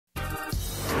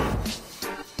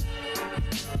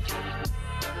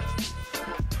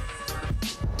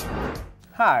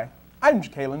Hi, I'm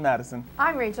Jakaylin Madison.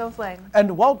 I'm Rachel Flynn.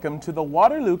 And welcome to the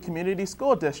Waterloo Community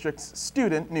School District's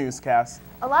Student Newscast.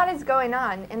 A lot is going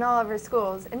on in all of our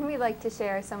schools, and we'd like to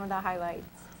share some of the highlights.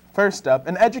 First up,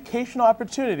 an educational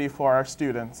opportunity for our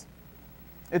students.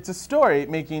 It's a story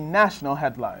making national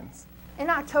headlines. In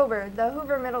October, the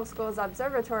Hoover Middle School's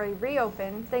observatory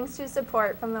reopened thanks to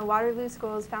support from the Waterloo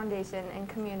Schools Foundation and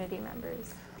community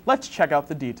members. Let's check out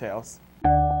the details.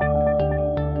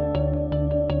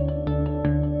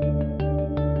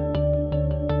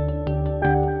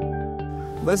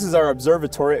 This is our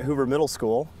observatory at Hoover Middle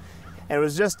School. And it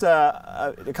was just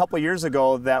a couple of years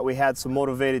ago that we had some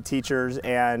motivated teachers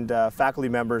and faculty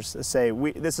members say,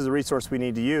 this is a resource we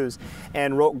need to use,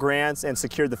 and wrote grants and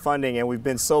secured the funding. And we've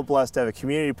been so blessed to have a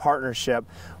community partnership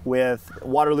with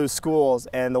Waterloo Schools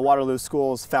and the Waterloo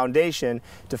Schools Foundation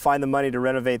to find the money to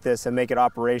renovate this and make it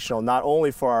operational, not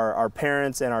only for our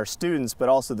parents and our students, but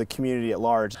also the community at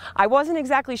large. I wasn't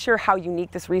exactly sure how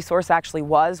unique this resource actually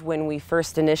was when we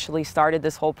first initially started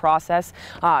this whole process.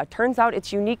 Turns out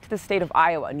it's unique to the state of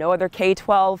Iowa. No other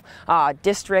K-12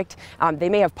 district. They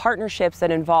may have partnerships that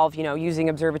involve, using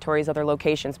observatories other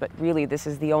locations, but really this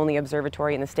is the only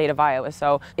observatory in the state of Iowa,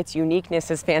 so its uniqueness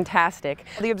is fantastic.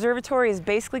 The observatory is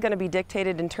basically going to be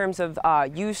dictated in terms of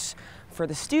use for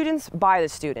the students, by the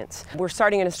students. We're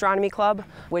starting an astronomy club,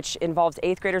 which involves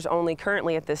 8th graders only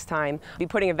currently at this time. We'll be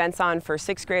putting events on for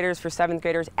 6th graders, for 7th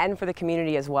graders, and for the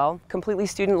community as well. Completely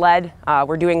student-led.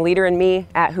 We're doing Leader in Me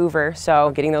at Hoover,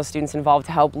 so getting those students involved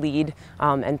to help lead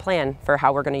and plan for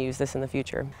how we're going to use this in the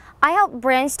future. I help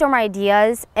brainstorm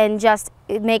ideas and just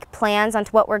make plans on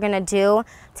what we're going to do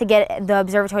to get the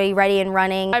observatory ready and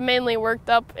running. I mainly worked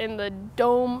up in the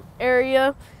dome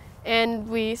area, and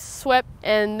we swept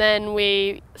and then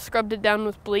we scrubbed it down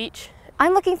with bleach.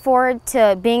 I'm looking forward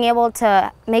to being able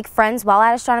to make friends while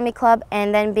at Astronomy Club,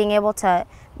 and then being able to,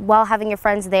 while having your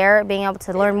friends there, being able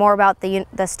to learn more about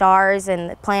the stars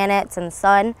and the planets and the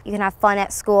sun. You can have fun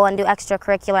at school and do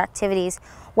extracurricular activities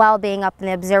while being up in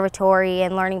the observatory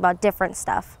and learning about different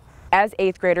stuff. As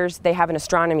 8th graders, they have an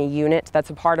astronomy unit that's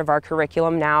a part of our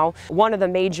curriculum now. One of the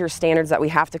major standards that we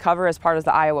have to cover as part of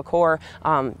the Iowa Core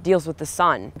deals with the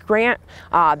sun. The grant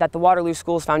that the Waterloo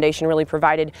Schools Foundation really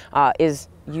provided is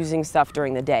using stuff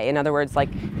during the day. In other words, like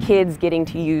kids getting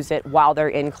to use it while they're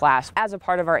in class as a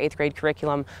part of our 8th grade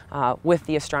curriculum with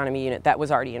the astronomy unit that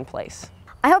was already in place.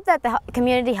 I hope that the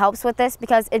community helps with this,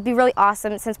 because it'd be really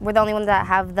awesome since we're the only ones that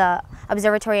have the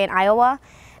observatory in Iowa.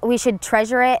 We should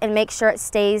treasure it and make sure it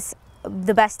stays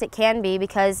the best it can be,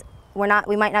 because we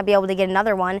might not be able to get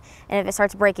another one, and if it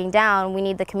starts breaking down, we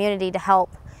need the community to help.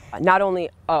 Not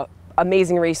only an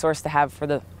amazing resource to have for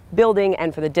the building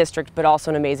and for the district, but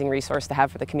also an amazing resource to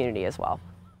have for the community as well.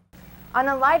 On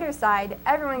a lighter side,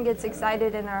 everyone gets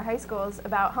excited in our high schools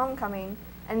about homecoming,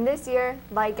 and this year,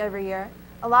 like every year,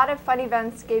 a lot of fun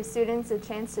events gave students a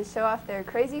chance to show off their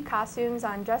crazy costumes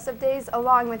on dress-up days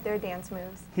along with their dance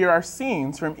moves. Here are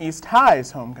scenes from East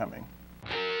High's homecoming.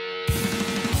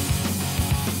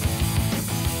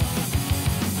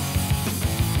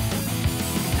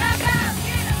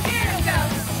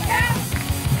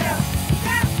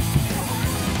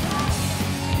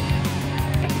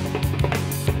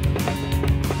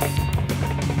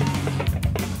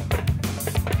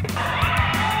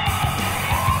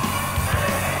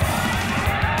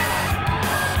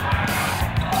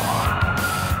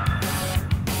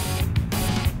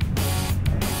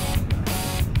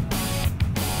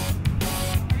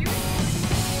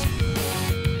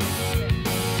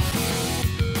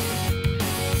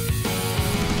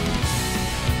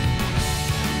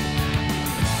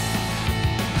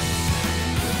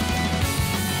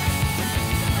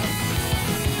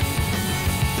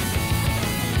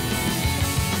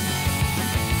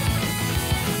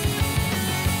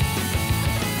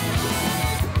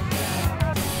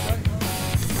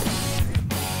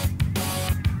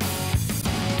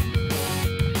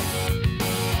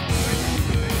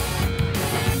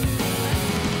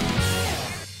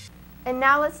 And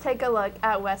now let's take a look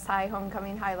at West High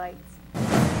homecoming highlights.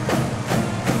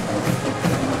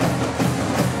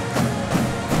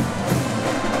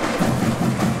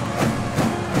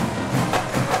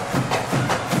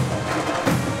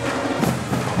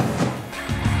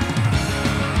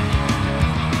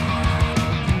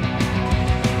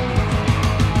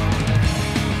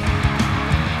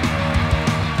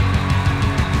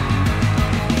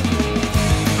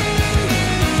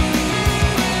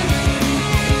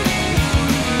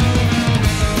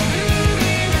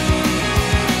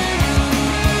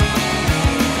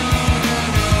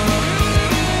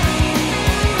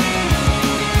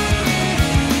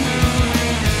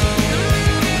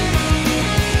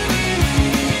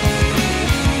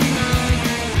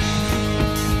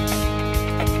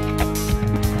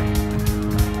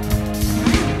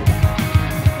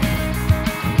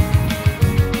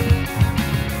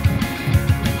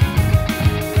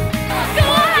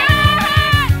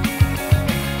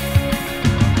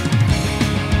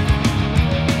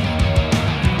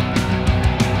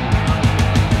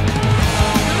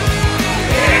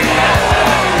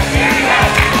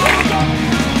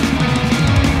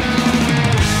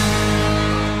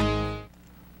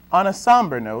 On a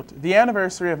somber note, the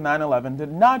anniversary of 9/11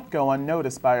 did not go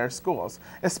unnoticed by our schools,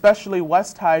 especially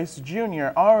West High's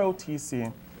junior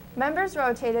ROTC. Members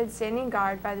rotated standing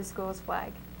guard by the school's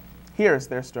flag. Here's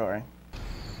their story.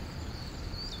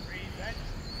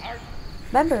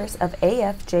 Members of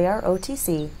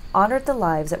AFJROTC honored the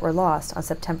lives that were lost on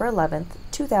September 11,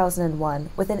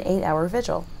 2001 with an 8-hour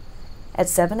vigil. At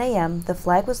 7 a.m., the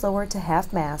flag was lowered to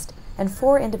half-mast and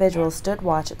 4 individuals stood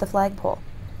watch at the flagpole.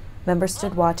 Members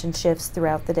stood watch in shifts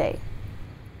throughout the day.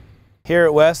 Here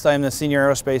at West, I am the Senior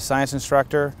Aerospace Science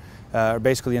Instructor,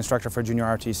 basically the instructor for Junior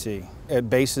ROTC. At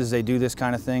bases, they do this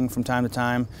kind of thing from time to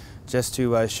time just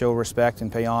to show respect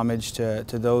and pay homage to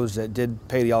those that did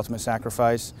pay the ultimate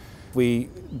sacrifice. We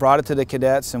brought it to the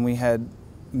cadets and we had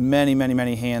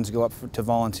many hands go up to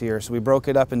volunteer. So we broke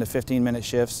it up into 15-minute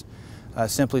shifts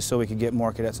simply so we could get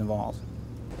more cadets involved.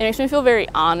 It makes me feel very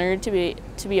honored to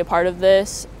be a part of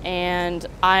this, and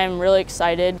I'm really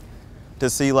excited. To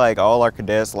see like all our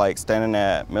cadets like standing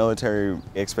at military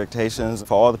expectations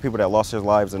for all the people that lost their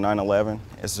lives in 9/11.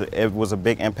 It was a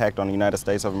big impact on the United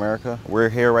States of America. We're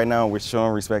here right now, we're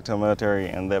showing respect to the military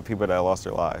and the people that lost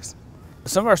their lives.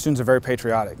 Some of our students are very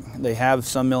patriotic. They have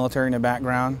some military in their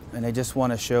background and they just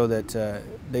want to show that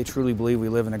they truly believe we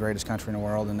live in the greatest country in the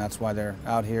world, and that's why they're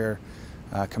out here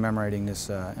commemorating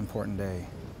this important day.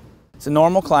 It's a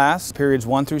normal class, periods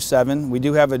 1 through 7. We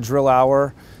do have a drill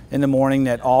hour in the morning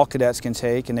that all cadets can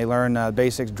take, and they learn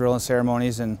basic drill and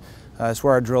ceremonies, and that's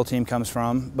where our drill team comes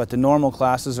from. But the normal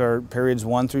classes are periods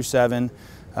 1 through 7,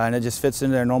 and it just fits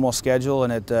into their normal schedule,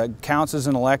 and it counts as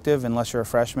an elective unless you're a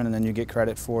freshman, and then you get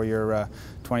credit for your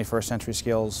 21st Century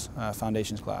Skills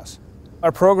Foundations class.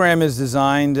 Our program is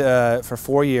designed for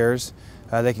 4 years.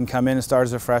 They can come in and start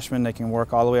as a freshman, they can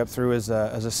work all the way up through as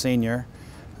a senior.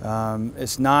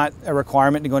 It's not a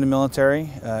requirement to go into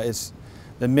military.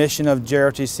 The mission of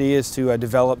JROTC is to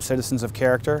develop citizens of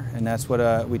character, and that's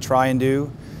what we try and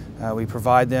do. We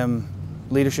provide them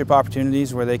leadership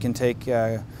opportunities where they can take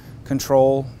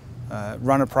control,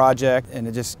 run a project, and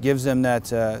it just gives them that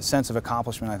sense of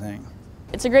accomplishment, I think.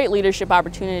 It's a great leadership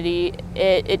opportunity.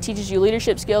 It teaches you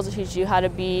leadership skills, it teaches you how to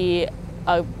be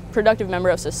a productive member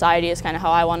of society is kind of how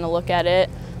I want to look at it.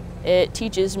 It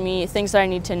teaches me things that I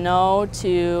need to know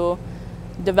to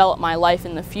develop my life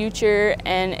in the future,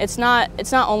 and it's not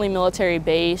only military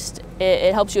based.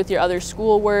 It helps you with your other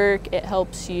schoolwork. It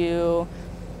helps you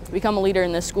become a leader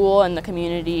in the school and the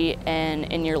community and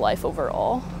in your life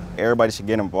overall. Everybody should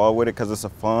get involved with it because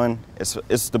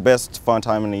it's the best fun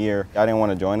time in the year. I didn't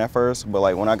want to join at first, but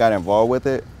like when I got involved with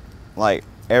it, like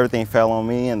everything fell on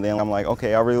me, and then I'm like,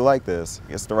 okay, I really like this.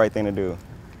 It's the right thing to do.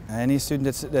 Any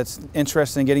student that's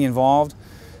interested in getting involved,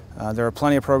 there are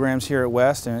plenty of programs here at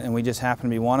West, and we just happen to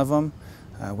be one of them.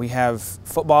 We have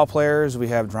football players, we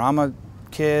have drama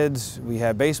kids, we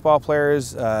have baseball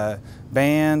players,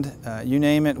 band, you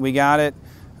name it, we got it,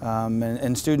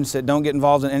 and students that don't get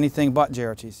involved in anything but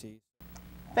JROTC.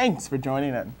 Thanks for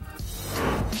joining in.